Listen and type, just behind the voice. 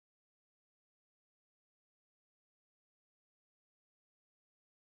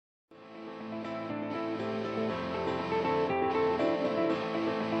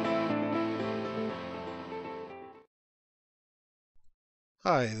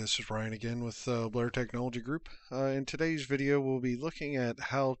Hi, this is Ryan again with Blair Technology Group. In today's video, we'll be looking at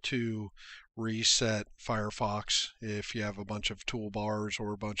how to reset Firefox if you have a bunch of toolbars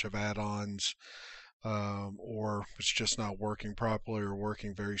or a bunch of add-ons, or it's just not working properly or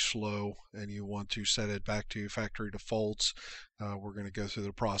working very slow and you want to set it back to factory defaults. We're going to go through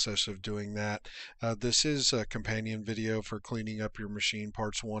the process of doing that. This is a companion video for cleaning up your machine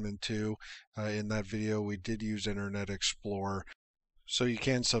parts 1 and 2. In that video, we did use Internet Explorer. So you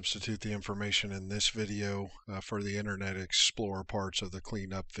can substitute the information in this video for the Internet Explorer parts of the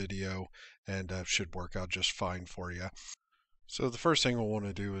cleanup video, and should work out just fine for you. So the first thing we'll want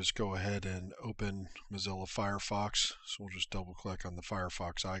to do is go ahead and open Mozilla Firefox. So we'll just double click on the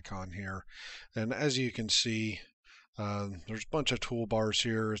Firefox icon here. And as you can see, there's a bunch of toolbars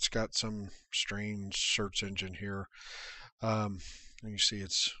here. It's got some strange search engine here. And you see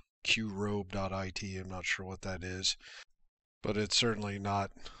it's qrobe.it. I'm not sure what that is, but it's certainly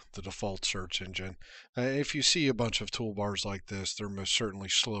not the default search engine. If you see a bunch of toolbars like this, they're most certainly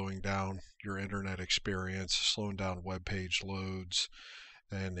slowing down your internet experience, slowing down web page loads,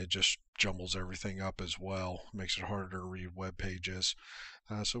 and it just jumbles everything up as well, makes it harder to read web pages.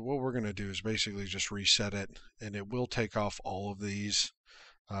 So what we're going to do is basically just reset it, and it will take off all of these.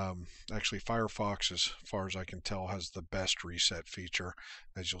 Actually, Firefox, as far as I can tell, has the best reset feature,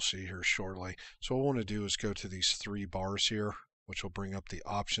 as you'll see here shortly. So what I want to do is go to these three bars here, which will bring up the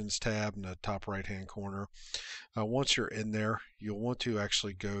Options tab in the top right-hand corner. Once you're in there, you'll want to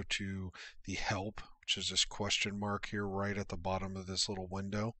actually go to the Help, which is this question mark here right at the bottom of this little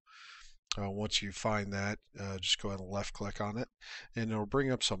window. Once you find that, just go ahead and left-click on it, and it'll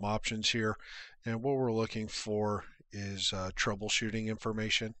bring up some options here. And what we're looking for is troubleshooting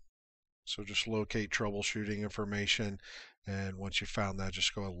information. So just locate troubleshooting information, and once you found that,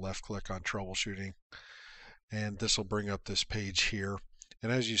 just go ahead and left-click on troubleshooting, and this will bring up this page here.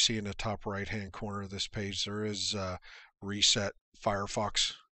 And as you see in the top right-hand corner of this page, there is a Reset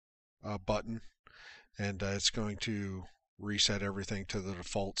Firefox button, and it's going to reset everything to the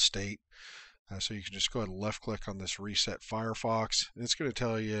default state. So you can just go ahead and left click on this Reset Firefox, and it's going to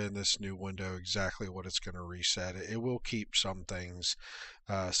tell you in this new window exactly what it's going to reset. It will keep some things,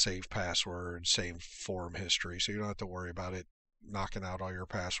 save password, save forum history, so you don't have to worry about it knocking out all your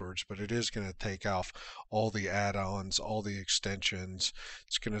passwords, but it is going to take off all the add-ons, all the extensions.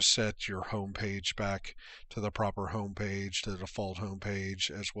 It's going to set your home page back to the proper home page, to the default home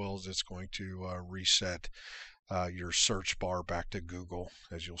page, as well as it's going to reset your search bar back to Google,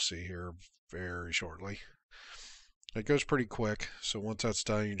 as you'll see here very shortly. It goes pretty quick, so once that's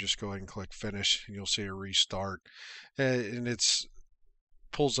done, you just go ahead and click finish, and you'll see a restart. And it's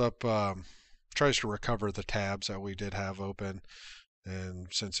pulls up, tries to recover the tabs that we did have open. And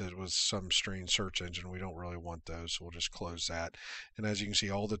since it was some strange search engine, we don't really want those, so we'll just close that. And as you can see,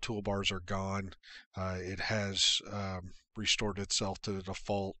 all the toolbars are gone. It has restored itself to the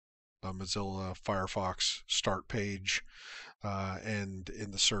default Mozilla Firefox start page, and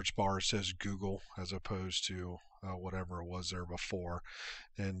in the search bar it says Google as opposed to whatever it was there before.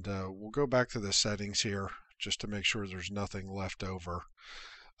 And we'll go back to the settings here just to make sure there's nothing left over.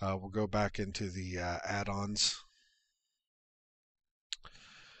 We'll go back into the add-ons,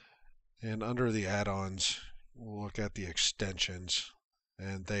 and under the add-ons we'll look at the extensions,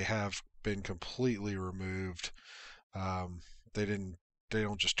 and they have been completely removed. They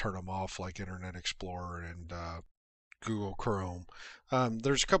don't just turn them off like Internet Explorer and Google Chrome.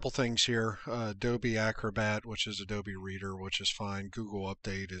 There's a couple things here. Adobe Acrobat, which is Adobe Reader, which is fine. Google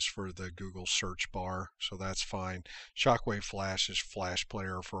Update is for the Google search bar, so that's fine. Shockwave Flash is Flash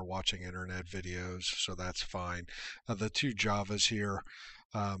Player for watching internet videos, so that's fine. The two Javas here,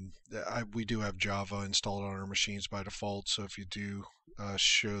 we do have Java installed on our machines by default, so if you do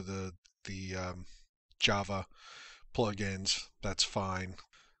show the Java plugins, that's fine.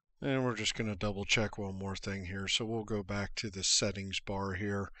 And we're just going to double check one more thing here. So we'll go back to the settings bar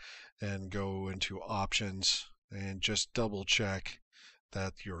here and go into options and just double check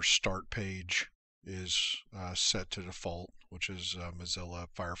that your start page is set to default, which is Mozilla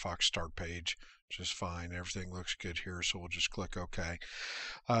Firefox start page, which is fine. Everything looks good here, so we'll just click OK.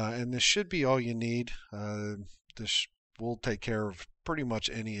 And this should be all you need. This will take care of pretty much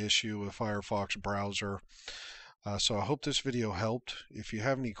any issue with Firefox browser. So I hope this video helped. If you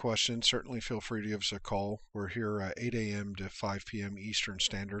have any questions, certainly feel free to give us a call. We're here at 8 a.m. to 5 p.m. Eastern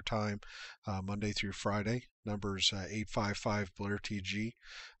Standard Time, Monday through Friday. Number's 855-BLAIR-TG.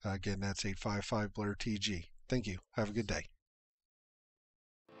 Again, that's 855-BLAIR-TG. Thank you. Have a good day.